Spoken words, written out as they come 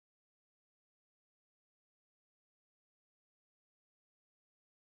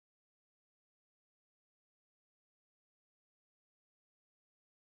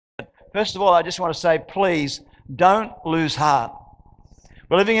first of all, I just want to say, please don't lose heart.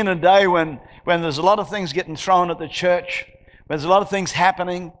 We're living in a day when there's a lot of things getting thrown at the church, when there's a lot of things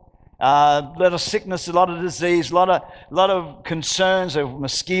happening, a lot of sickness, a lot of disease, a lot of concerns of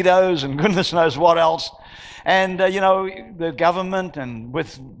mosquitoes and goodness knows what else. And, the government and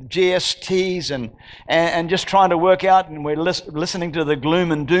with GSTs and just trying to work out, and we're listening to the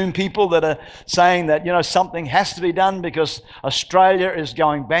gloom and doom people that are saying that, something has to be done because Australia is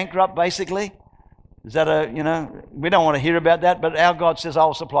going bankrupt, basically. Is that we don't want to hear about that, but our God says, I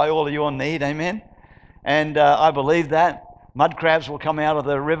will supply all of your need, amen? And I believe that. Mud crabs will come out of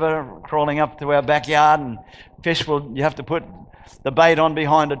the river, crawling up to our backyard, and fish you have to put the bait on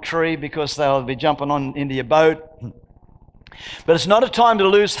behind a tree because they'll be jumping on into your boat. But it's not a time to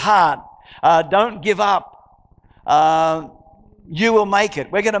lose heart. Don't give up. You will make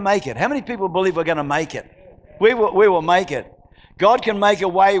it. We're going to make it. How many people believe we're going to make it? We will make it. God can make a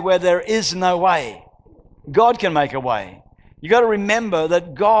way where there is no way. God can make a way. You got to remember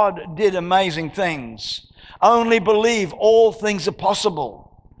that God did amazing things. Only believe all things are possible.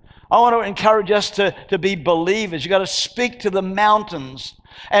 I want to encourage us to be believers. You've got to speak to the mountains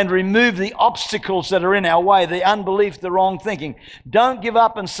and remove the obstacles that are in our way, the unbelief, the wrong thinking. Don't give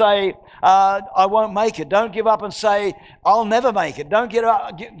up and say, I won't make it. Don't give up and say, I'll never make it. Don't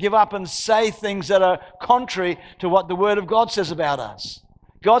give up and say things that are contrary to what the Word of God says about us.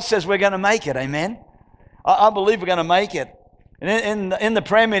 God says we're going to make it, amen? I believe we're going to make it. And in the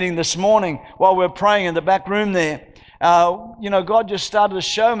prayer meeting this morning, while we're praying in the back room there, God just started to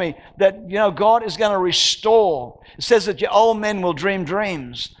show me that, God is going to restore. It says that your old men will dream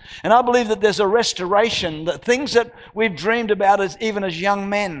dreams. And I believe that there's a restoration, that things that we've dreamed about even as young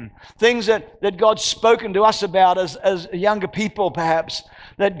men, things that God's spoken to us about as younger people perhaps,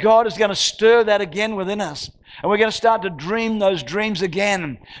 that God is going to stir that again within us. And we're going to start to dream those dreams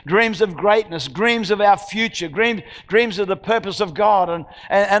again. Dreams of greatness, dreams of our future, dreams of the purpose of God.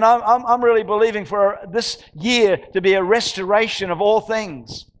 And I'm really believing for this year to be a restoration of all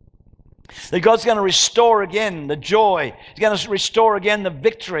things. That God's going to restore again the joy. He's going to restore again the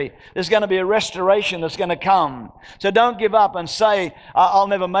victory. There's going to be a restoration that's going to come. So don't give up and say, I'll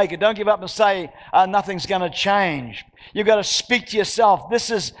never make it. Don't give up and say, nothing's going to change. You've got to speak to yourself. This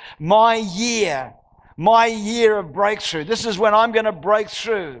is my year of breakthrough. This is when I'm going to break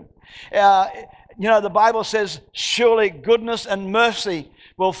through. The Bible says, surely goodness and mercy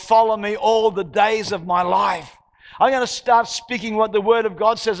will follow me all the days of my life. I'm going to start speaking what the Word of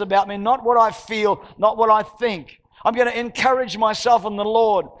God says about me, not what I feel, not what I think. I'm going to encourage myself in the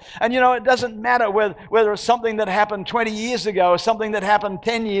Lord. And it doesn't matter whether it's something that happened 20 years ago or something that happened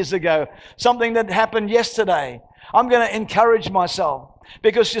 10 years ago, something that happened yesterday. I'm going to encourage myself.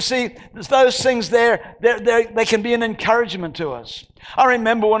 Because you see, those things there, they can be an encouragement to us. I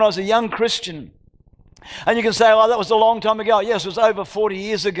remember when I was a young Christian, and you can say, that was a long time ago. Yes, it was over 40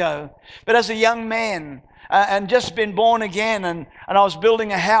 years ago. But as a young man, and just been born again, and I was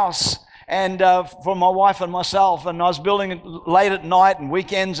building a house and for my wife and myself, and I was building it late at night and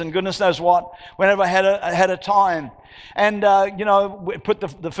weekends and goodness knows what, whenever I had a time. And, we put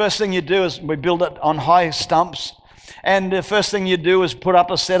the first thing you do is we build it on high stumps. And the first thing you do is put up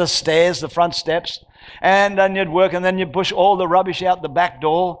a set of stairs, the front steps, and then you'd work, and then you push all the rubbish out the back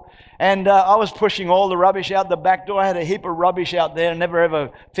door. And I was pushing all the rubbish out the back door. I had a heap of rubbish out there. I never ever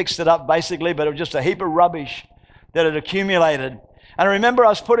fixed it up, basically, but it was just a heap of rubbish that had accumulated. And I remember I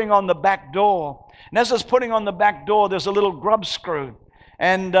was putting on the back door. And as I was putting on the back door, there's a little grub screw.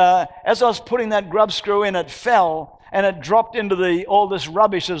 And as I was putting that grub screw in, it fell, and it dropped into all this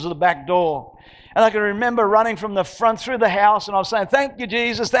rubbish as the back door. And I can remember running from the front through the house, and I was saying, thank you,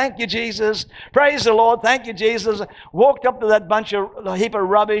 Jesus, praise the Lord, thank you, Jesus. Walked up to that heap of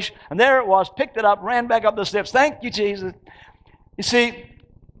rubbish, and there it was, picked it up, ran back up the steps, thank you, Jesus. You see,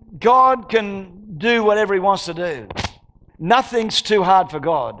 God can do whatever He wants to do. Nothing's too hard for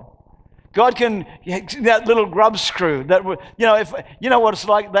God. God can, that little grub screw, if what it's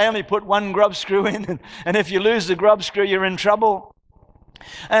like, they only put one grub screw in, and if you lose the grub screw, you're in trouble.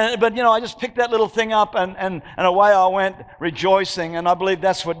 But I just picked that little thing up and away I went rejoicing. And I believe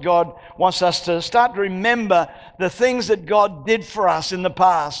that's what God wants us to start to remember, the things that God did for us in the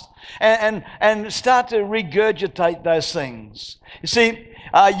past, and start to regurgitate those things. You see,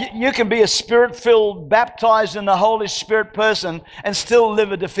 you can be a Spirit-filled, baptized in the Holy Spirit person and still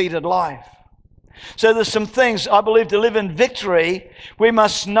live a defeated life. So there's some things, I believe, to live in victory, we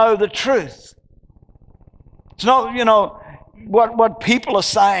must know the truth. It's not, what people are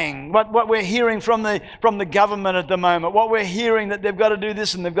saying, what we're hearing from the government at the moment, what we're hearing that they've got to do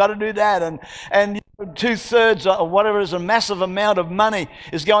this and they've got to do that, and 2/3 or whatever is a massive amount of money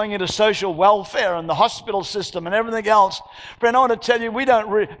is going into social welfare and the hospital system and everything else. Friend, I want to tell you,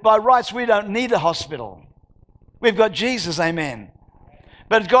 by rights, we don't need a hospital. We've got Jesus, amen.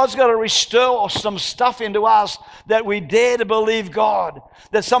 But God's got to restore some stuff into us that we dare to believe God.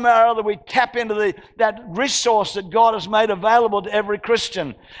 That somehow or other we tap into that resource that God has made available to every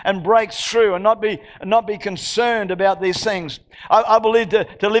Christian and break through and not be concerned about these things. I believe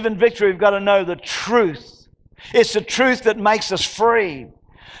to live in victory, we've got to know the truth. It's the truth that makes us free.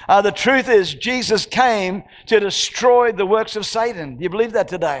 The truth is Jesus came to destroy the works of Satan. Do you believe that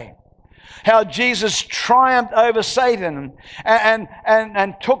today? How Jesus triumphed over Satan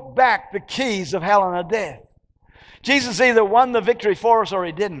and took back the keys of hell and of death. Jesus either won the victory for us or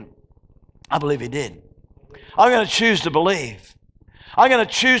he didn't. I believe he did. I'm going to choose to believe. I'm going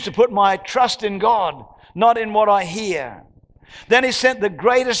to choose to put my trust in God, not in what I hear. Then he sent the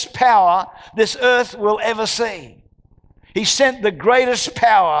greatest power this earth will ever see. He sent the greatest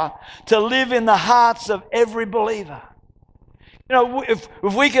power to live in the hearts of every believer. You know, if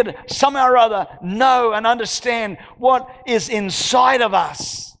we could somehow or other know and understand what is inside of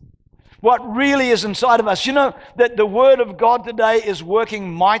us, what really is inside of us, you know that the Word of God today is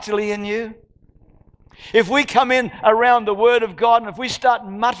working mightily in you? If we come in around the Word of God and if we start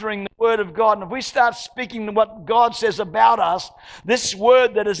muttering the Word of God and if we start speaking what God says about us, this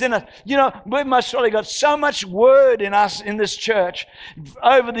Word that is in us, you know, we've most surely got so much Word in us in this church.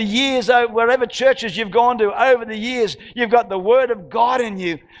 Over the years, wherever churches you've gone to, over the years, you've got the Word of God in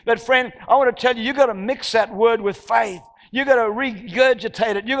you. But friend, I want to tell you, you've got to mix that Word with faith. You've got to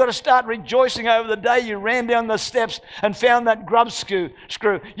regurgitate it. You've got to start rejoicing over the day you ran down the steps and found that grub screw.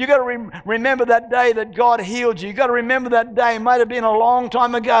 You've got to remember that day that God healed you. You've got to remember that day. It might have been a long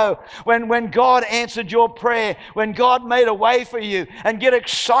time ago when God answered your prayer, when God made a way for you, and get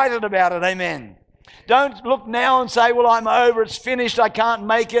excited about it. Amen. Don't look now and say, well, I'm over. It's finished. I can't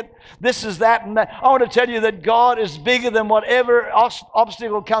make it. This is that and that. I want to tell you that God is bigger than whatever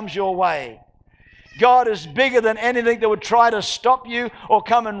obstacle comes your way. God is bigger than anything that would try to stop you or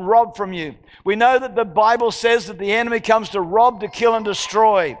come and rob from you. We know that the Bible says that the enemy comes to rob, to kill, and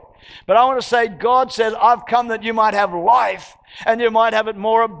destroy. But I want to say, God says, I've come that you might have life and you might have it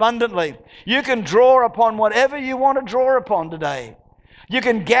more abundantly. You can draw upon whatever you want to draw upon today. You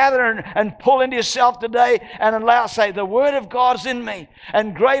can gather and pull into yourself today and say, the Word of God's in me,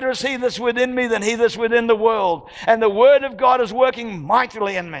 and greater is He that's within me than he that's within the world. And the Word of God is working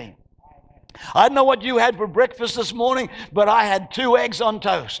mightily in me. I don't know what you had for breakfast this morning, but I had 2 eggs on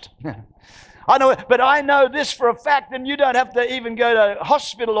toast. I know, but I know this for a fact, and you don't have to even go to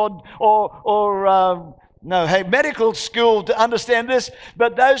hospital or medical school to understand this,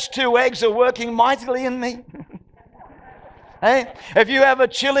 but those 2 eggs are working mightily in me. Hey? If you have a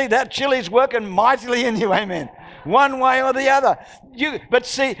chili, that chili's working mightily in you, amen. One way or the other. But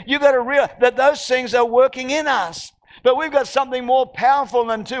see, you've got to realize that those things are working in us. But we've got something more powerful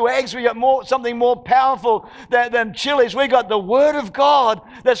than 2 eggs. We've got something more powerful than chilies. We've got the Word of God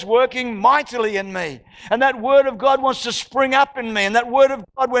that's working mightily in me. And that Word of God wants to spring up in me. And that Word of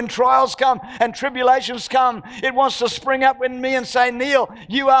God, when trials come and tribulations come, it wants to spring up in me and say, Neil,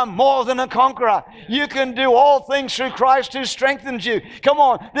 you are more than a conqueror. You can do all things through Christ who strengthens you. Come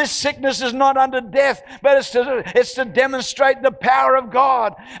on, this sickness is not unto death, but it's to demonstrate the power of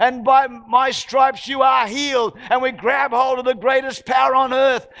God. And by my stripes you are healed. And we grab hold of the greatest power on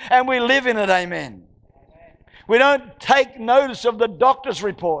earth and we live in it, amen. We don't take notice of the doctor's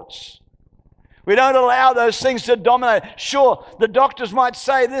reports. We don't allow those things to dominate. Sure, the doctors might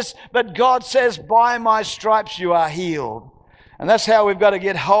say this, but God says, by my stripes you are healed. And that's how we've got to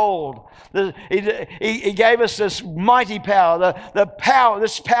get hold. He gave us this mighty power.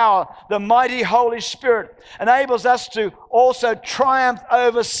 This power, the mighty Holy Spirit, enables us to also triumph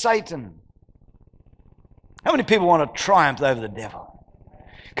over Satan. How many people want to triumph over the devil?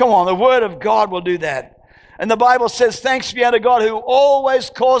 Come on, the Word of God will do that. And the Bible says, thanks be unto God who always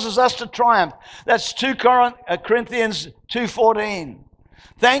causes us to triumph. That's 2 Corinthians 2:14.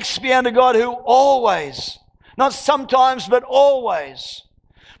 Thanks be unto God who always, not sometimes, but always.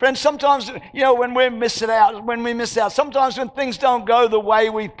 Friends, sometimes, when we miss out, sometimes when things don't go the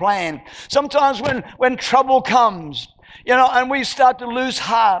way we plan, sometimes when trouble comes, and we start to lose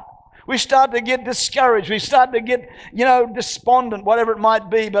heart, we start to get discouraged. We start to get, despondent, whatever it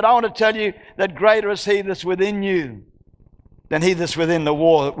might be. But I want to tell you that greater is He that's within you than he that's within the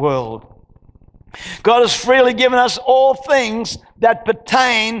world. God has freely given us all things that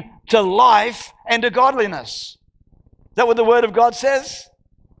pertain to life and to godliness. that what the Word of God says?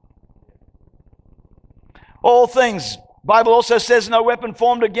 All things. Bible also says, no weapon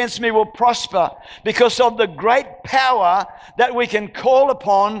formed against me will prosper, because of the great power that we can call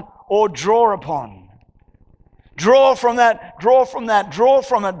upon or draw upon. Draw from that, draw from that, draw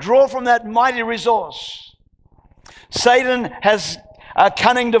from it, draw from that mighty resource. Satan has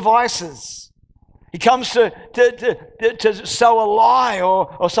cunning devices. He comes to sow a lie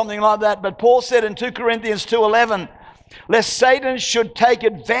or something like that. But Paul said in 2 Corinthians 2:11, lest Satan should take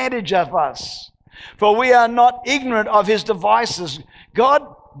advantage of us, for we are not ignorant of his devices.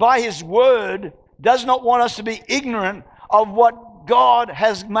 God, by his word, does not want us to be ignorant of what God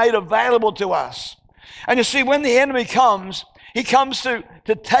has made available to us. And you see, when the enemy comes, he comes to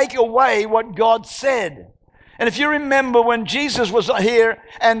take away what God said. And if you remember when Jesus was here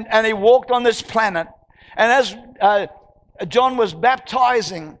and he walked on this planet, and as John was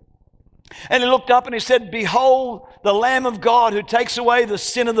baptizing, and he looked up and he said, behold, the Lamb of God who takes away the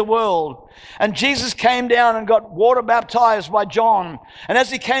sin of the world. And Jesus came down and got water baptized by John. And as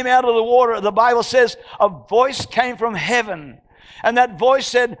he came out of the water, the Bible says, a voice came from heaven. And that voice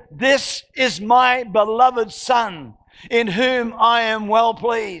said, this is my beloved Son, in whom I am well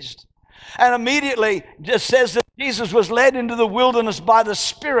pleased. And immediately it says that Jesus was led into the wilderness by the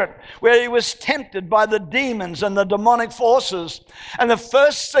Spirit, where he was tempted by the demons and the demonic forces. And the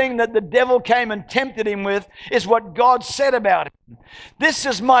first thing that the devil came and tempted him with is what God said about him. This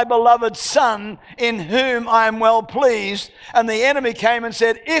is my beloved Son, in whom I am well pleased. And the enemy came and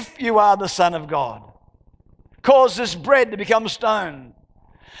said, if you are the Son of God, cause this bread to become stone.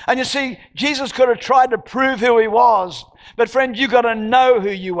 And you see, Jesus could have tried to prove who he was. But friend, you got to know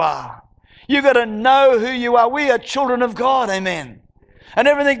who you are. You got to know who you are. We are children of God, amen. And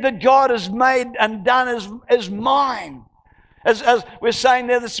everything that God has made and done is mine. As we're saying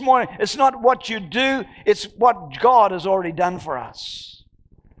there this morning, it's not what you do, it's what God has already done for us.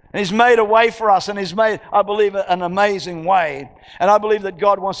 And he's made a way for us, and he's made, I believe, an amazing way. And I believe that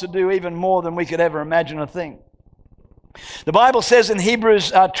God wants to do even more than we could ever imagine or think. The Bible says in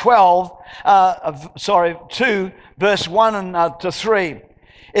Hebrews 2, verse 1 to 3,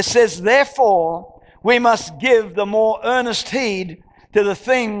 it says, therefore, we must give the more earnest heed to the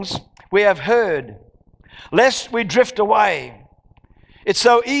things we have heard, lest we drift away. It's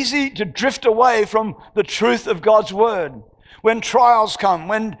so easy to drift away from the truth of God's Word. When trials come,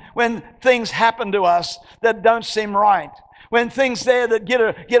 when things happen to us that don't seem right, when things there that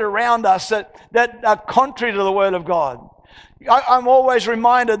get around us that are contrary to the Word of God. I'm always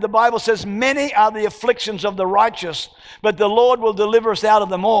reminded, the Bible says, many are the afflictions of the righteous, but the Lord will deliver us out of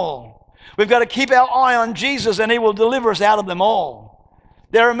them all. We've got to keep our eye on Jesus, and he will deliver us out of them all.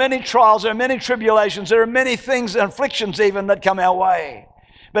 There are many trials, there are many tribulations, there are many things, afflictions even, that come our way.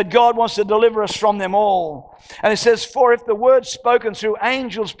 But God wants to deliver us from them all. And it says, for if the word spoken through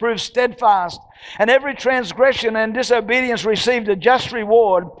angels proves steadfast, and every transgression and disobedience received a just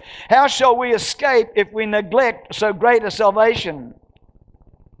reward, how shall we escape if we neglect so great a salvation?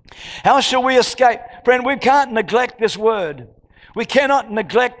 How shall we escape? Friend, we can't neglect this word. We cannot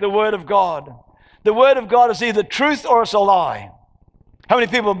neglect the Word of God. The Word of God is either truth or it's a lie. How many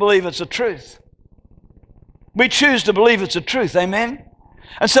people believe it's a truth? We choose to believe it's a truth, amen?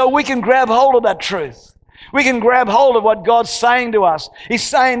 And so we can grab hold of that truth. We can grab hold of what God's saying to us. He's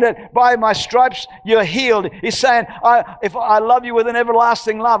saying that by my stripes you're healed. He's saying, if I love you with an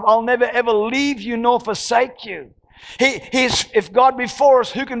everlasting love, I'll never ever leave you nor forsake you. If God be for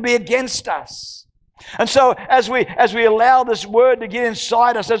us, who can be against us? And so as we allow this word to get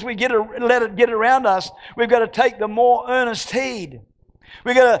inside us, as we let it get around us, we've got to take the more earnest heed.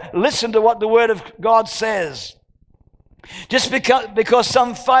 We've got to listen to what the Word of God says. Just because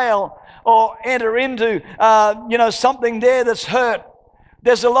some fail or enter into something there that's hurt.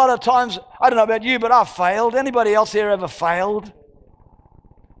 There's a lot of times, I don't know about you, but I've failed. Anybody else here ever failed?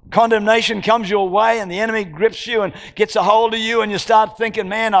 Condemnation comes your way and the enemy grips you and gets a hold of you, and you start thinking,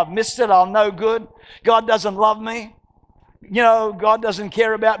 man, I've missed it, I'm no good. God doesn't love me. God doesn't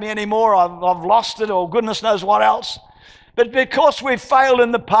care about me anymore. I've lost it, or goodness knows what else. But because we've failed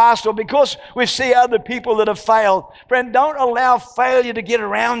in the past, or because we see other people that have failed, friend, don't allow failure to get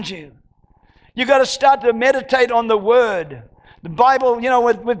around you. You've got to start to meditate on the Word. The Bible,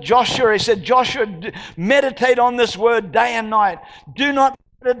 with Joshua, he said, Joshua, meditate on this Word day and night. Do not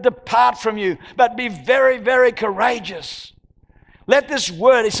let it depart from you, but be very, very courageous. Let this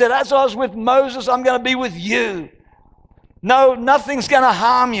Word, he said, as I was with Moses, I'm going to be with you. No, nothing's going to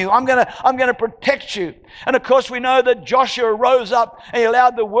harm you. I'm going to protect you. And of course, we know that Joshua rose up and he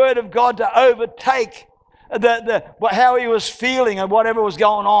allowed the Word of God to overtake how he was feeling and whatever was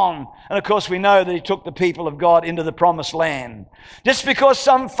going on. And of course we know that he took the people of God into the promised land. Just because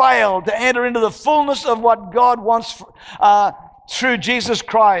some failed to enter into the fullness of what God wants through Jesus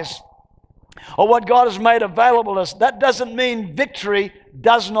Christ, or what God has made available to us, that doesn't mean victory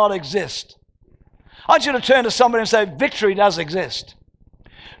does not exist. I want you to turn to somebody and say, victory does exist.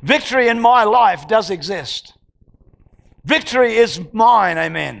 Victory in my life does exist. Victory is mine,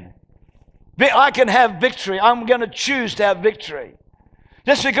 amen. I can have victory. I'm going to choose to have victory.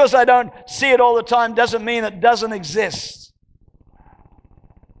 Just because I don't see it all the time doesn't mean it doesn't exist.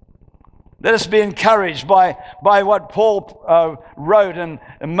 Let us be encouraged by what Paul wrote, and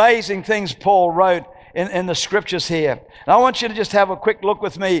amazing things Paul wrote in the scriptures here. And I want you to just have a quick look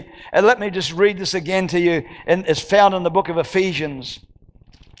with me, and let me just read this again to you. And it's found in the book of Ephesians.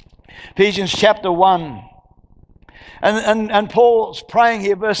 Ephesians chapter 1. And Paul's praying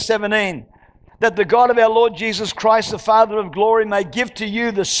here, verse 17, that the God of our Lord Jesus Christ, the Father of glory, may give to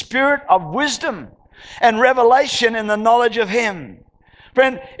you the spirit of wisdom and revelation in the knowledge of Him.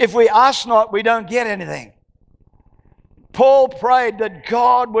 Friend, if we ask not, we don't get anything. Paul prayed that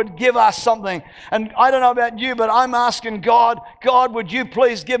God would give us something. And I don't know about you, but I'm asking God, would you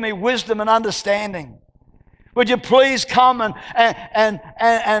please give me wisdom and understanding? Would you please come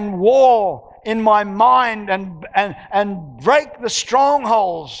and war in my mind and break the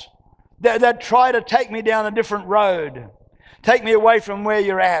strongholds that try to take me down a different road. Take me away from where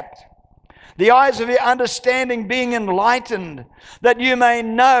you're at. The eyes of your understanding being enlightened, that you may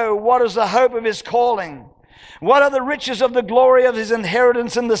know what is the hope of His calling, what are the riches of the glory of His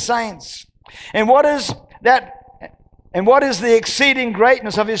inheritance in the saints, and what is the exceeding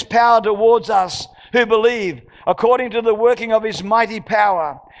greatness of His power towards us who believe, according to the working of His mighty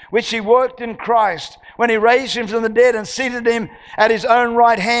power, which He worked in Christ, when He raised Him from the dead and seated Him at His own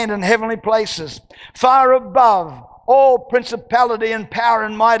right hand in heavenly places, far above all principality and power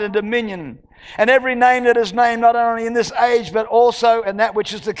and might and dominion, and every name that is named, not only in this age, but also in that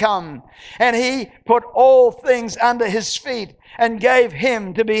which is to come. And He put all things under His feet, and gave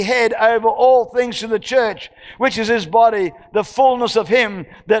Him to be head over all things to the church, which is His body, the fullness of Him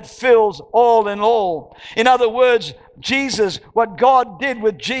that fills all in all. In other words, Jesus, what God did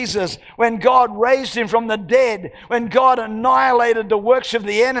with Jesus, when God raised Him from the dead, when God annihilated the works of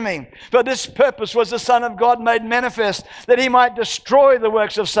the enemy. For this purpose was the Son of God made manifest, that He might destroy the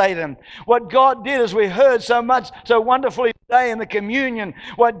works of Satan. What God did, as we heard so wonderfully today in the communion,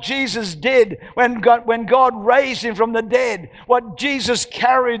 what Jesus did when God raised Him from the dead, what Jesus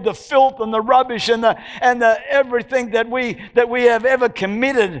carried, the filth and the rubbish and the everything that we have ever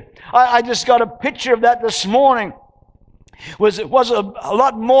committed. I just got a picture of that this morning. It was a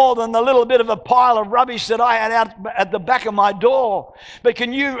lot more than the little bit of a pile of rubbish that I had out at the back of my door. But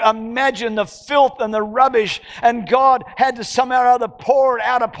can you imagine the filth and the rubbish? And God had to somehow or other pour it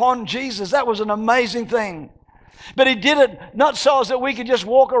out upon Jesus. That was an amazing thing. But He did it not so as that we could just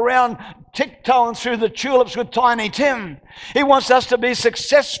walk around tiptoeing through the tulips with Tiny Tim. He wants us to be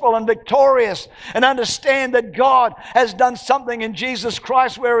successful and victorious and understand that God has done something in Jesus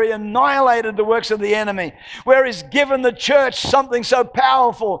Christ where He annihilated the works of the enemy, where He's given the church something so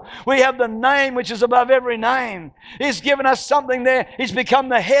powerful. We have the name which is above every name. He's given us something there. He's become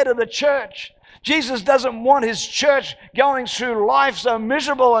the head of the church. Jesus doesn't want His church going through life so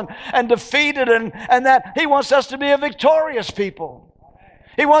miserable and defeated and that. He wants us to be a victorious people.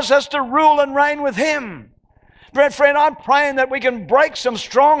 He wants us to rule and reign with Him. Friend, I'm praying that we can break some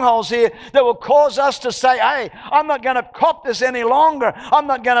strongholds here that will cause us to say, hey, I'm not going to cop this any longer. I'm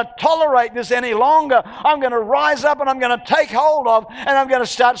not going to tolerate this any longer. I'm going to rise up and I'm going to take hold of, and I'm going to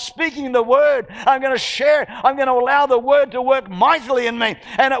start speaking the Word. I'm going to share. I'm going to allow the Word to work mightily in me,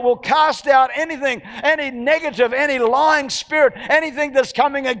 and it will cast out anything, any negative, any lying spirit, anything that's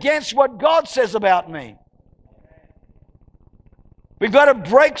coming against what God says about me. We've got to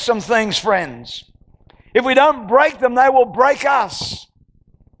break some things, friends. If we don't break them, they will break us.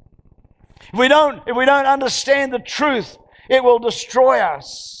 If we don't understand the truth, it will destroy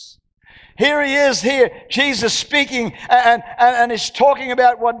us. Here He is, Jesus speaking, and He's talking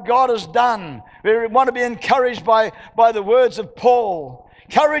about what God has done. We want to be encouraged by the words of Paul.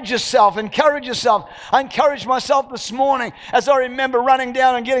 Encourage yourself. I encouraged myself this morning as I remember running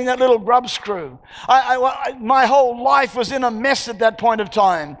down and getting that little grub screw. My whole life was in a mess at that point of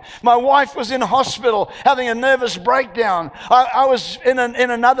time. My wife was in hospital having a nervous breakdown. I was in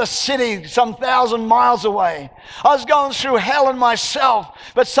another city some 1,000 miles away. I was going through hell in myself,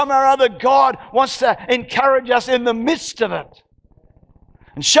 but somehow or other God wants to encourage us in the midst of it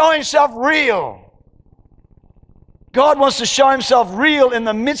and show Himself real. God wants to show Himself real in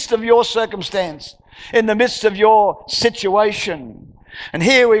the midst of your circumstance. in the midst of your situation. And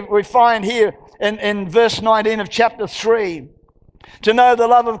here we find here in verse 19 of chapter 3, to know the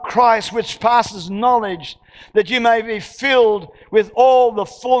love of Christ which passes knowledge, that you may be filled with all the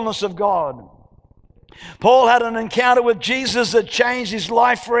fullness of God. Paul had an encounter with Jesus that changed his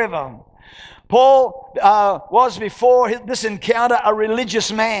life forever. Paul was before this encounter a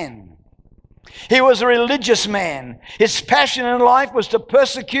religious man. He was a religious man. His passion in life was to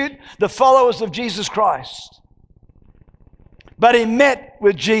persecute the followers of Jesus Christ. But he met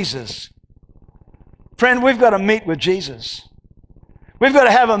with Jesus. Friend, we've got to meet with Jesus. We've got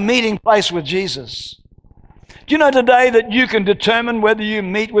to have a meeting place with Jesus. Do you know today that you can determine whether you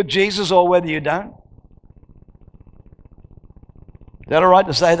meet with Jesus or whether you don't? Is that all right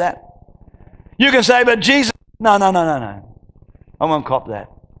to say that? You can say, but Jesus, no. I won't cop that.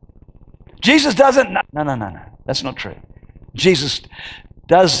 Jesus doesn't, no. That's not true. Jesus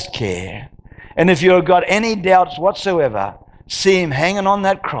does care. And if you've got any doubts whatsoever, see him hanging on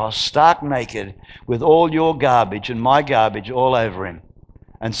that cross, stark naked, with all your garbage and my garbage all over him,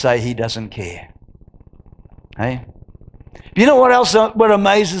 and say he doesn't care. Hey? You know what else, what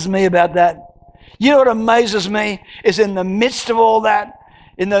amazes me about that? You know what amazes me is in the midst of all that,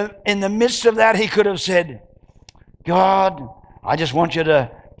 in the midst of that, he could have said, God, I just want you to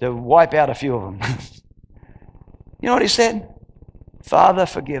wipe out a few of them. You know what he said? Father,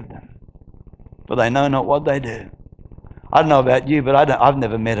 forgive them, for they know not what they do. I don't know about you, but I've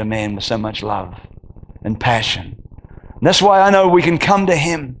never met a man with so much love and passion. And that's why I know we can come to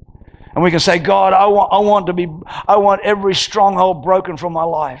him and we can say, God, I want every stronghold broken from my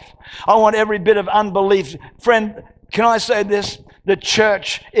life. I want every bit of unbelief. Friend, can I say this? The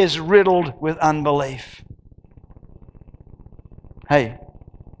church is riddled with unbelief. Hey,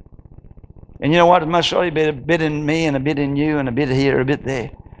 and you know what? It must surely be a bit in me and a bit in you and a bit here, a bit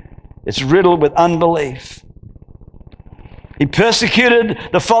there. It's riddled with unbelief. He persecuted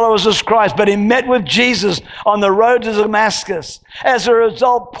the followers of Christ, but he met with Jesus on the road to Damascus. As a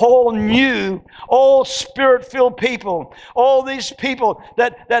result, Paul knew all spirit-filled people, all these people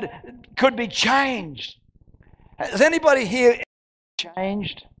that could be changed. Has anybody here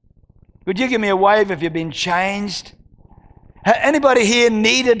changed? Would you give me a wave if you've been changed? Anybody here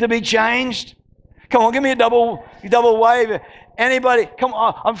needed to be changed? Come on, give me a double wave. Anybody? Come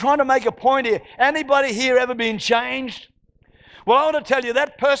on, I'm trying to make a point here. Anybody here ever been changed? Well, I want to tell you,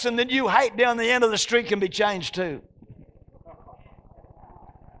 that person that you hate down the end of the street can be changed too.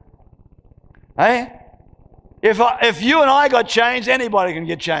 Hey? If you and I got changed, anybody can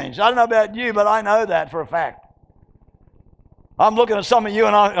get changed. I don't know about you, but I know that for a fact. I'm looking at some of you,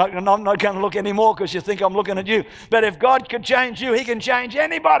 and I'm not going to look anymore because you think I'm looking at you. But if God could change you, he can change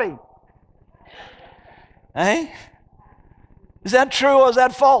anybody. Hey? Is that true or is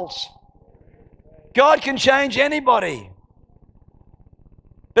that false? God can change anybody.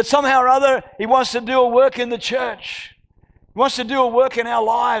 But somehow or other, he wants to do a work in the church. He wants to do a work in our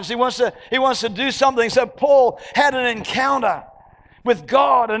lives. He wants to do something. So Paul had an encounter with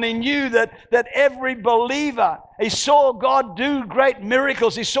God, and he knew that every believer, he saw God do great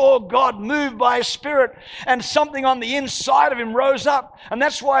miracles. He saw God move by his Spirit, and something on the inside of him rose up. And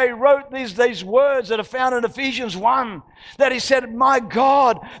that's why he wrote these words that are found in Ephesians 1, that he said, my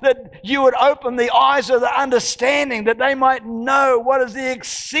God, that you would open the eyes of the understanding, that they might know what is the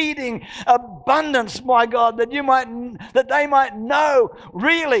exceeding abundance, my God, that they might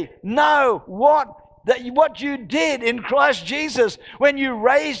really know what you did in Christ Jesus when you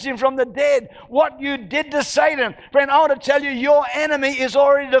raised him from the dead, what you did to Satan. Friend, I want to tell you, your enemy is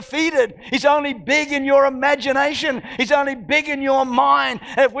already defeated. He's only big in your imagination. He's only big in your mind.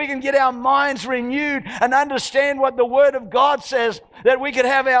 And if we can get our minds renewed and understand what the Word of God says, that we could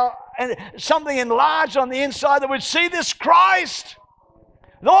have something enlarged on the inside that would see this Christ,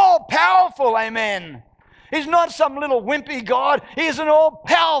 the all-powerful, amen. He's not some little wimpy God. He's an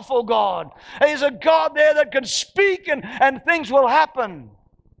all-powerful God. He's a God there that can speak and things will happen.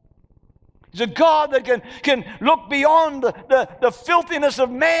 He's a God that can look beyond the filthiness of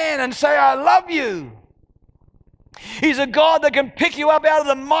man and say, I love you. He's a God that can pick you up out of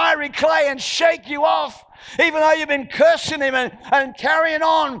the miry clay and shake you off. Even though you've been cursing him and carrying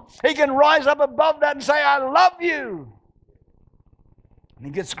on, he can rise up above that and say, I love you. And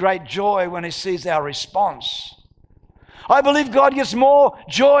he gets great joy when he sees our response. I believe God gets more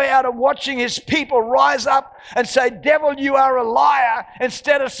joy out of watching his people rise up and say, devil, you are a liar,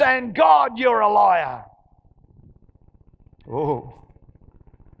 instead of saying, God, you're a liar. Oh.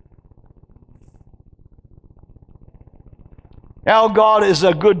 Our God is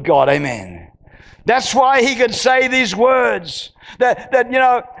a good God, amen. That's why he could say these words, that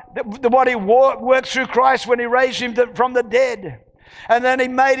what he worked through Christ when he raised him from the dead. And then he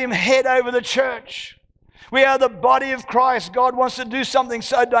made him head over the church. We are the body of Christ. God wants to do something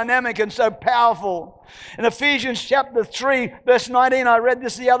so dynamic and so powerful. In Ephesians chapter 3, verse 19, I read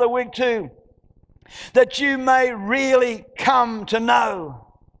this the other week too. That you may really come to know.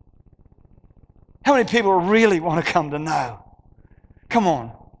 How many people really want to come to know? Come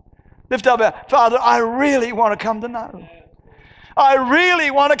on. Lift up our Father, I really want to come to know. I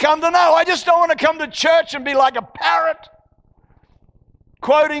really want to come to know. I just don't want to come to church and be like a parrot,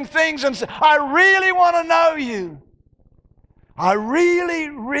 quoting things and say, I really want to know you. I really,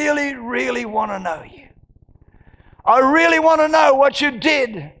 really, really want to know you. I really want to know what you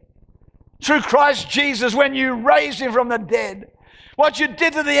did through Christ Jesus when you raised him from the dead. What you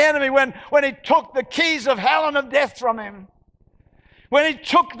did to the enemy when he took the keys of hell and of death from him. When he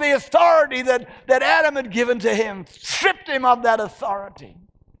took the authority that Adam had given to him, stripped him of that authority.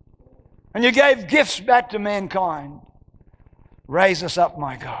 And you gave gifts back to mankind. Raise us up,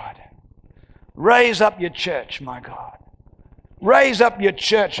 my God. Raise up your church, my God. Raise up your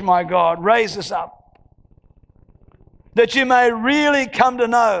church, my God. Raise us up. That you may really come to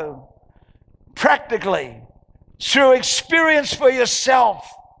know, practically, through experience for yourself,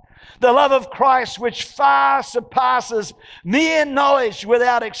 the love of Christ which far surpasses mere knowledge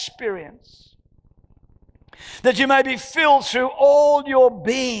without experience. That you may be filled through all your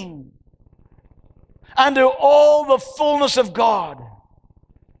being unto all the fullness of God,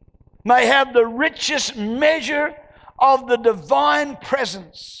 may have the richest measure of the divine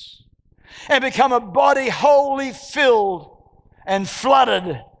presence, and become a body wholly filled and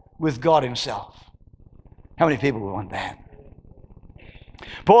flooded with God himself. How many people want that?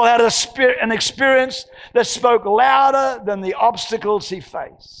 Paul had an experience that spoke louder than the obstacles he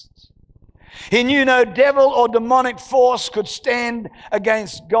faced. He knew no devil or demonic force could stand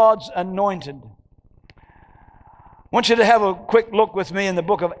against God's anointed. I want you to have a quick look with me in the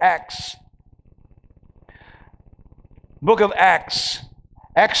book of Acts. Book of Acts.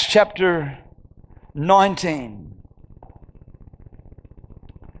 Acts chapter 19.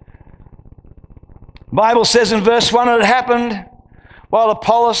 The Bible says in verse 1, it happened while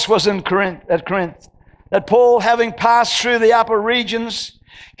Apollos was at Corinth, that Paul, having passed through the upper regions,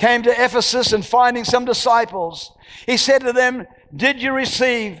 came to Ephesus, and finding some disciples, he said to them, did you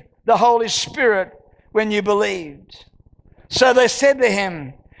receive the Holy Spirit when you believed? So they said to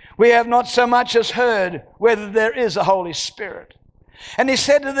him, we have not so much as heard whether there is a Holy Spirit. And he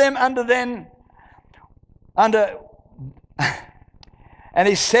said to them,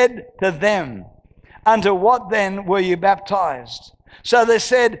 unto what then were you baptized? So they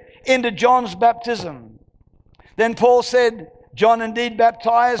said, into John's baptism. Then Paul said, John indeed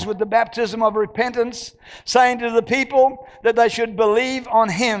baptized with the baptism of repentance, saying to the people that they should believe on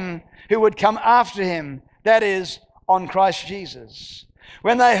him who would come after him, that is, on Christ Jesus.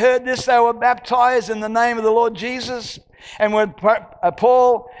 When they heard this, they were baptized in the name of the Lord Jesus. And when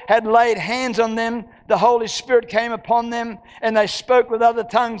Paul had laid hands on them, the Holy Spirit came upon them, and they spoke with other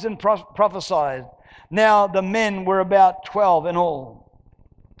tongues and prophesied. Now the men were about 12 in all.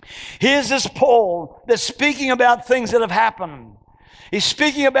 Here's this Paul that's speaking about things that have happened. He's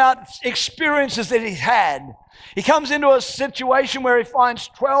speaking about experiences that he's had. He comes into a situation where he finds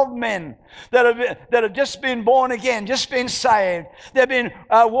 12 men that have just been born again, just been saved. They've been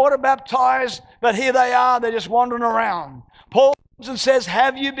water baptized, but here they are, they're just wandering around. Paul comes and says,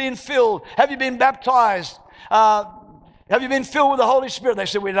 have you been filled? Have you been baptized? Have you been filled with the Holy Spirit? They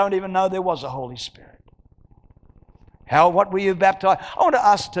said, we don't even know there was a Holy Spirit. What were you baptized? I want to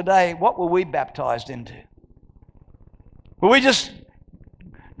ask today, what were we baptized into? Were we just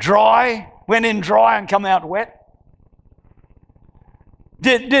dry, went in dry and come out wet?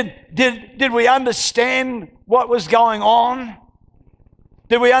 Did we understand what was going on?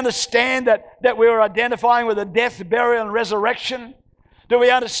 Did we understand that we were identifying with a death, burial, and resurrection? Do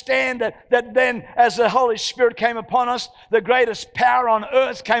we understand that then as the Holy Spirit came upon us, the greatest power on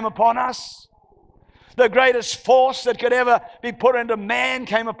earth came upon us? The greatest force that could ever be put into man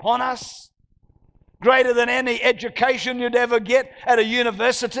came upon us? Greater than any education you'd ever get at a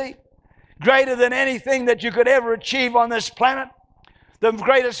university? Greater than anything that you could ever achieve on this planet? The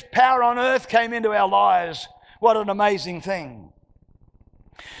greatest power on earth came into our lives. What an amazing thing.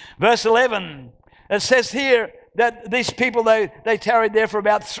 Verse 11, it says here that these people, they tarried there for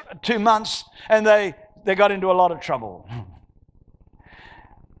about 2 months, and they got into a lot of trouble.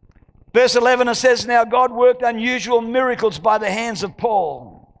 Verse 11, it says, now God worked unusual miracles by the hands of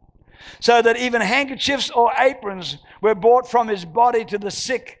Paul, so that even handkerchiefs or aprons were brought from his body to the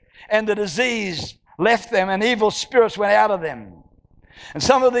sick, and the disease left them, and evil spirits went out of them. And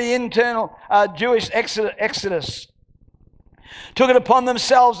some of the internal Jewish exodus took it upon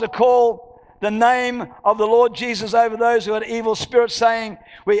themselves to call the name of the Lord Jesus over those who had evil spirits, saying,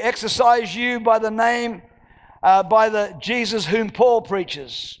 we exorcise you by the name, by the Jesus whom Paul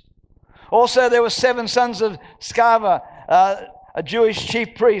preaches. Also, there were 7 sons of Sceva, a Jewish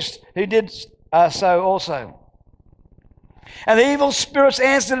chief priest, who did so also. And the evil spirits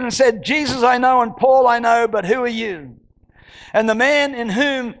answered and said, Jesus I know and Paul I know, but who are you? And the man in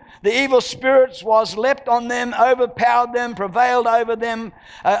whom the evil spirits was leapt on them, overpowered them, prevailed over them,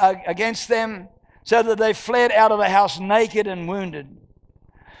 against them, so that they fled out of the house naked and wounded.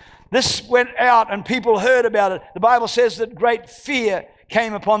 This went out and people heard about it. The Bible says that great fear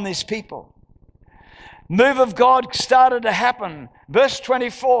came upon these people. Move of God started to happen. Verse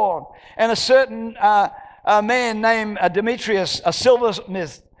 24, and a certain man named Demetrius, a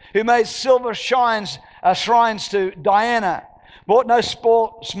silversmith, who made silver shrines to Diana, brought no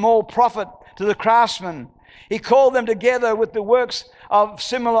small profit to the craftsmen. He called them together with the works of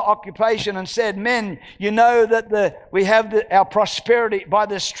similar occupation and said, men, you know that we have our prosperity by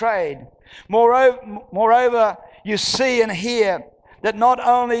this trade. Moreover, you see and hear that not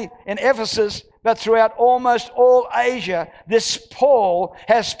only in Ephesus, but throughout almost all Asia, this Paul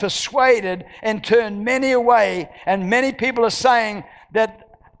has persuaded and turned many away, and many people are saying that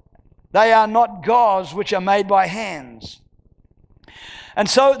they are not gods which are made by hands. And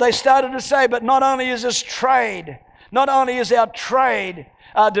so they started to say, but not only is this trade, not only is our trade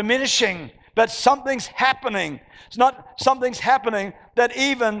diminishing, but something's happening. It's not something's happening that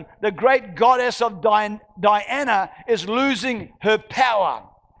even the great goddess of Diana is losing her power.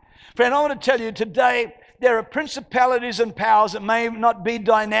 Friend, I want to tell you today, there are principalities and powers that may not be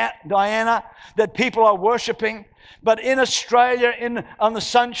Diana that people are worshiping, but in Australia, on the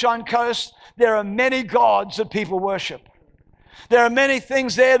Sunshine Coast, there are many gods that people worship. There are many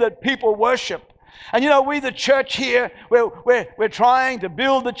things there that people worship. And you know, we the church here, we're trying to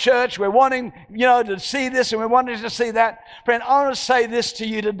build the church. We're wanting, to see this and we're wanting to see that. Friend, I want to say this to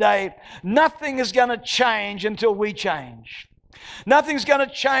you today. Nothing is going to change until we change. Nothing's going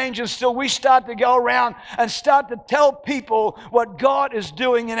to change until we start to go around and start to tell people what God is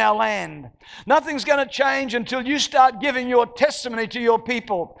doing in our land. Nothing's going to change until you start giving your testimony to your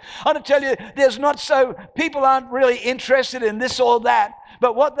people. I want to tell you, people aren't really interested in this or that.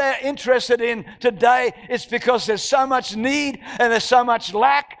 But what they're interested in today is because there's so much need and there's so much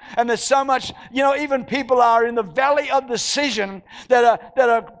lack and there's so much, even people are in the valley of decision that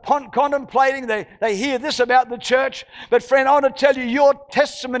are contemplating. They hear this about the church. But friend, I want to tell you, your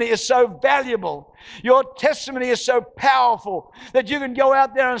testimony is so valuable. Your testimony is so powerful that you can go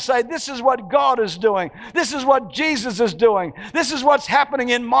out there and say, this is what God is doing. This is what Jesus is doing. This is what's happening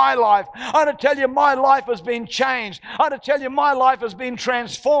in my life. I want to tell you, my life has been changed. I want to tell you, my life has been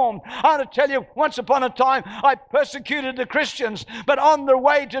transformed. I want to tell you, once upon a time, I persecuted the Christians, but on the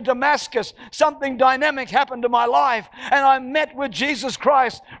way to Damascus, something dynamic happened to my life, and I met with Jesus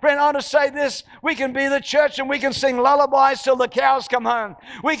Christ. Friend, I want to say this, we can be the church and we can sing lullabies till the cows come home.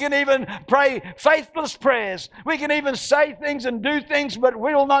 We can even pray faithless prayers. We can even say things and do things, but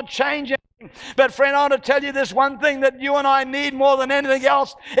we will not change anything. But friend, I want to tell you this one thing that you and I need more than anything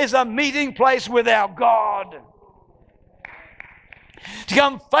else is a meeting place with our God. To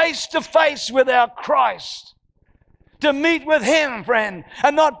come face to face with our Christ. To meet with Him, friend,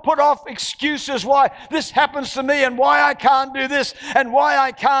 and not put off excuses why this happens to me and why I can't do this and why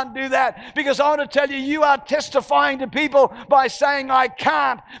I can't do that. Because I want to tell you, you are testifying to people by saying I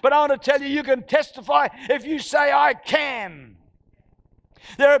can't. But I want to tell you, you can testify if you say I can.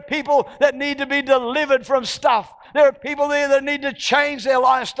 There are people that need to be delivered from stuff. There are people here that need to change their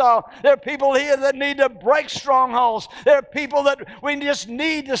lifestyle. There are people here that need to break strongholds. There are people that we just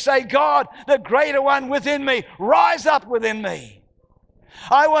need to say, God, the greater one within me, rise up within me.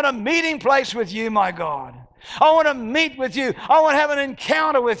 I want a meeting place with you, my God. I want to meet with you. I want to have an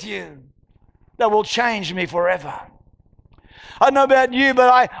encounter with you that will change me forever. I don't know about you,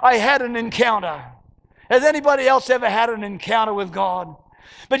 but I had an encounter. Has anybody else ever had an encounter with God?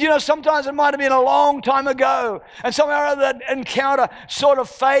 But sometimes it might have been a long time ago, and somehow that encounter sort of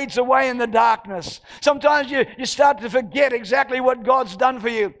fades away in the darkness. Sometimes you start to forget exactly what God's done for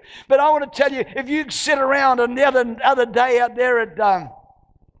you. But I want to tell you, if you sit around, and the other day out there at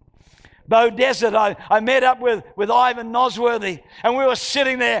Bow Desert, I met up with Ivan Nosworthy, and we were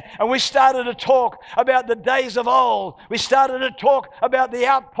sitting there and we started to talk about the days of old. We started to talk about the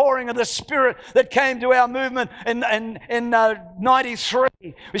outpouring of the Spirit that came to our movement in 93.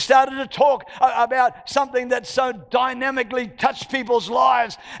 We started to talk about something that so dynamically touched people's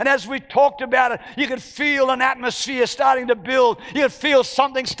lives. And as we talked about it, you could feel an atmosphere starting to build. You could feel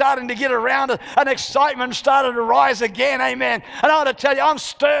something starting to get around it. An excitement started to rise again. Amen. And I want to tell you, I'm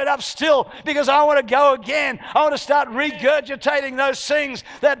stirred up still, because I want to go again. I want to start regurgitating those things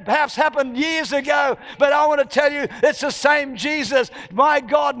that perhaps happened years ago. But I want to tell you, it's the same Jesus. My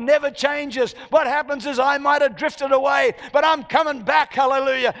God never changes. What happens is I might have drifted away, but I'm coming back.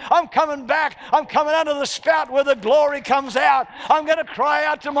 Hallelujah. I'm coming back. I'm coming under the spout where the glory comes out. I'm going to cry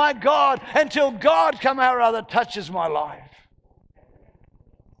out to my God until God come out rather touches my life.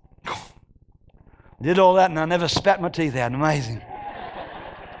 Did all that and I never spat my teeth out. Amazing.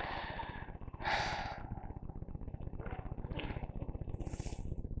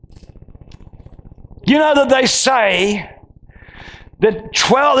 You know that they say that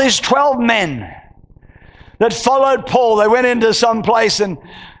these 12 men that followed Paul, they went into some place and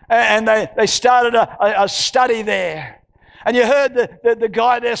they started a study there. And you heard the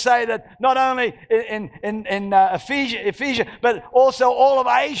guy there say that not only in Ephesia, but also all of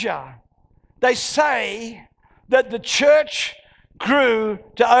Asia, they say that the church grew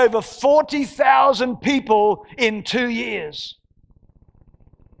to over 40,000 people in 2 years.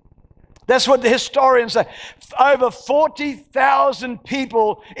 That's what the historians say. Over 40,000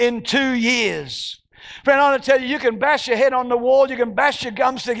 people in 2 years. Friend, I want to tell you, you can bash your head on the wall, you can bash your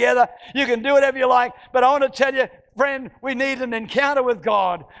gums together, you can do whatever you like, but I want to tell you, friend, we need an encounter with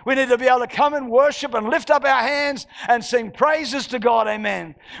God. We need to be able to come and worship and lift up our hands and sing praises to God.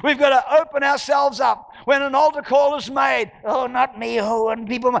 Amen. We've got to open ourselves up. When an altar call is made, oh, not me, oh, and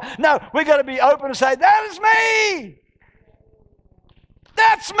people, no, we've got to be open and say, that is me.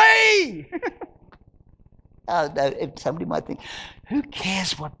 That's me. Oh, no, if somebody might think, who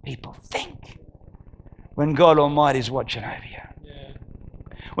cares what people think when God Almighty is watching over you? Yeah.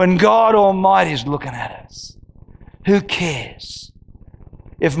 When God Almighty is looking at us, who cares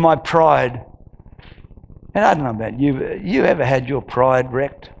if my pride, and I don't know about you ever had your pride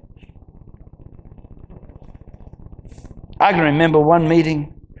wrecked? I can remember one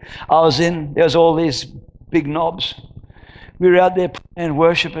meeting I was in, there was all these big knobs. We were out there praying,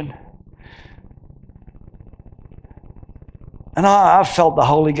 worshiping. And I felt the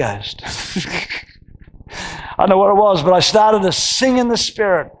Holy Ghost. I don't know what it was, but I started to sing in the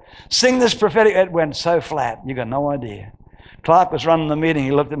Spirit. Sing this prophetic. It went so flat. You got no idea. Clark was running the meeting.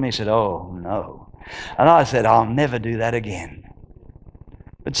 He looked at me and said, oh, no. And I said, I'll never do that again.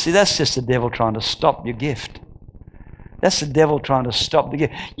 But see, that's just the devil trying to stop your gift. That's the devil trying to stop the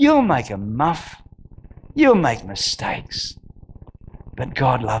gift. You'll make a muff. You'll make mistakes. But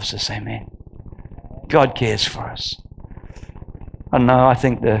God loves us, amen. God cares for us. I don't know, I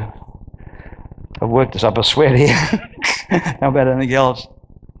think I've worked this up a sweat here. How about anything else?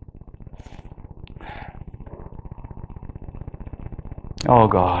 Oh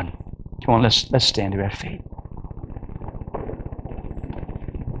God. Come on, let's stand to our feet.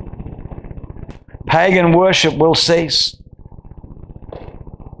 Pagan worship will cease.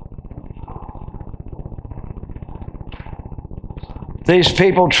 These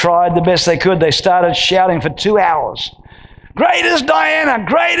people tried the best they could. They started shouting for 2 hours. Great is Diana!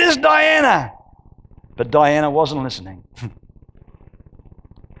 Great is Diana! But Diana wasn't listening.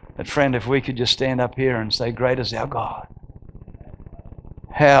 But friend, if we could just stand up here and say, great is our God.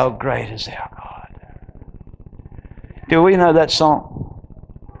 How great is our God. Do we know that song?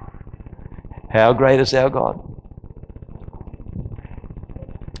 How great is our God?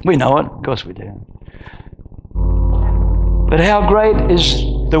 We know it, of course we do. But how great is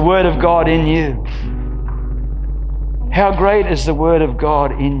the Word of God in you? How great is the Word of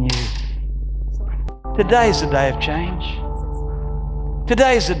God in you? Today's the day of change.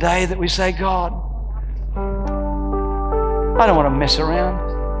 Today's the day that we say, God, I don't want to mess around.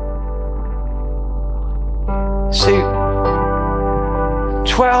 See,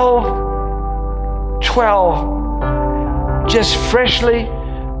 12 just freshly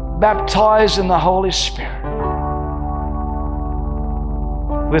baptized in the Holy Spirit.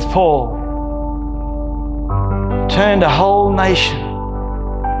 With Paul, turned a whole nation,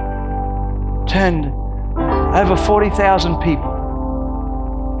 turned over 40,000 people.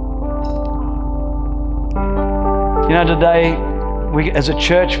 You know, today, we, as a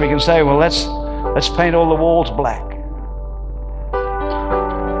church, we can say, well, let's paint all the walls black.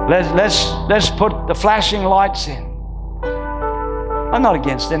 Let's put the flashing lights in. I'm not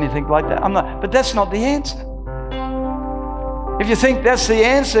against anything like that. But that's not the answer. If you think that's the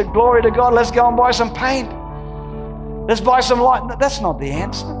answer, glory to God, let's go and buy some paint. Let's buy some light. No, that's not the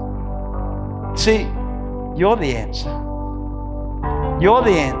answer. See, you're the answer. You're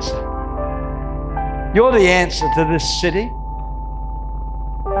the answer. You're the answer to this city.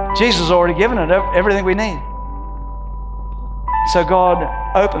 Jesus has already given it everything we need. So God,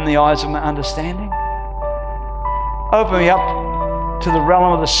 open the eyes of my understanding. Open me up to the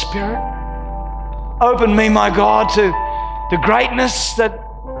realm of the Spirit. Open me, my God, to the greatness that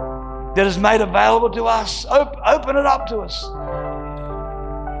is made available to us. Open it up to us.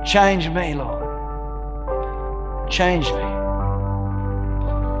 Change me, Lord. Change me.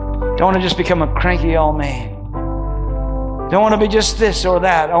 Don't want to just become a cranky old man. Don't want to be just this or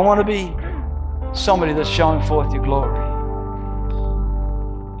that. I want to be somebody that's showing forth your glory.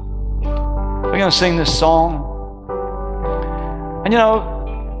 We're going to sing this song. And you know,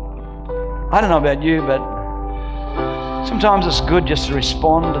 I don't know about you, but sometimes it's good just to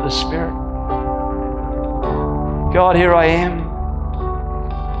respond to the Spirit. God, here I am.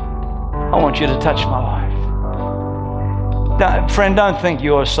 I want you to touch my life. Friend, don't think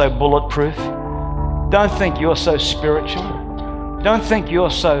you're so bulletproof. Don't think you're so spiritual. Don't think you're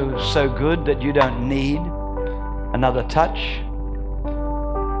so good that you don't need another touch.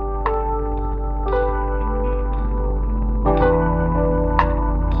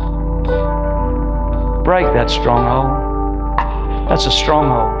 Break that stronghold. That's a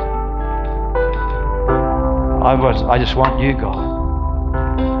stronghold. I just want you, God.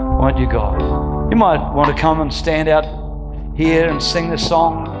 I want you, God. You might want to come and stand out here and sing this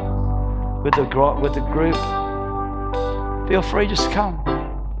song with the group. Feel free, just come.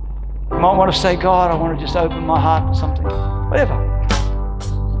 You might want to say, God, I want to just open my heart to something. Whatever.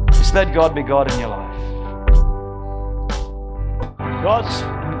 Just let God be God in your life.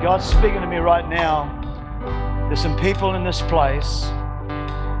 God's speaking to me right now. There's some people in this place,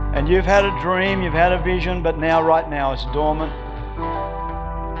 and you've had a dream, you've had a vision, but right now it's dormant.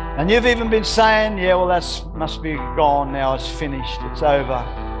 And you've even been saying, yeah, well, that must be gone now, it's finished, it's over.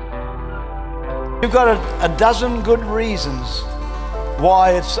 You've got a dozen good reasons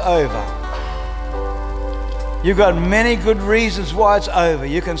why it's over. You've got many good reasons why it's over.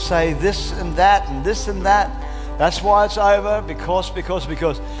 You can say this and that and this and that. That's why it's over, because.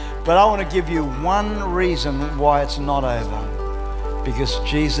 But I want to give you one reason why it's not over. Because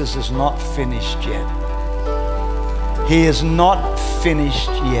Jesus is not finished yet. He is not finished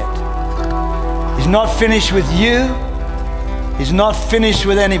yet. He's not finished with you. He's not finished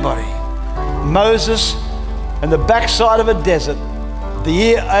with anybody. Moses, in the backside of a desert,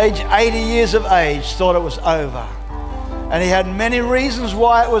 age 80 years of age, thought it was over. And he had many reasons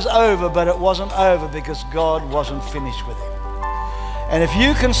why it was over, but it wasn't over because God wasn't finished with him. And if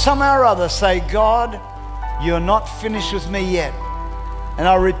you can somehow or other say, God, you're not finished with me yet, and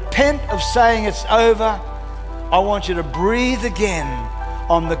I repent of saying it's over, I want you to breathe again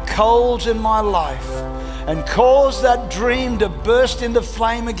on the coals in my life and cause that dream to burst into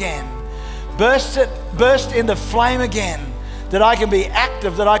flame again. Burst into flame again, that I can be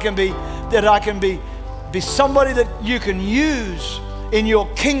active, that I can be somebody that you can use in your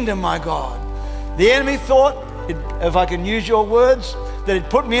kingdom, my God. The enemy thought, if I can use your words, that he'd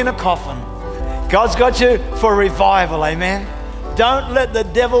put me in a coffin. God's got you for revival, amen? Don't let the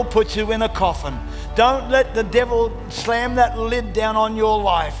devil put you in a coffin. Don't let the devil slam that lid down on your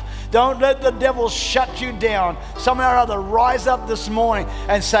life. Don't let the devil shut you down. Somehow or other, rise up this morning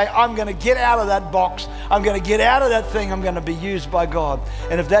and say, I'm going to get out of that box. I'm going to get out of that thing. I'm going to be used by God.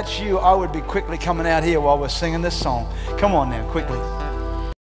 And if that's you, I would be quickly coming out here while we're singing this song. Come on now, quickly.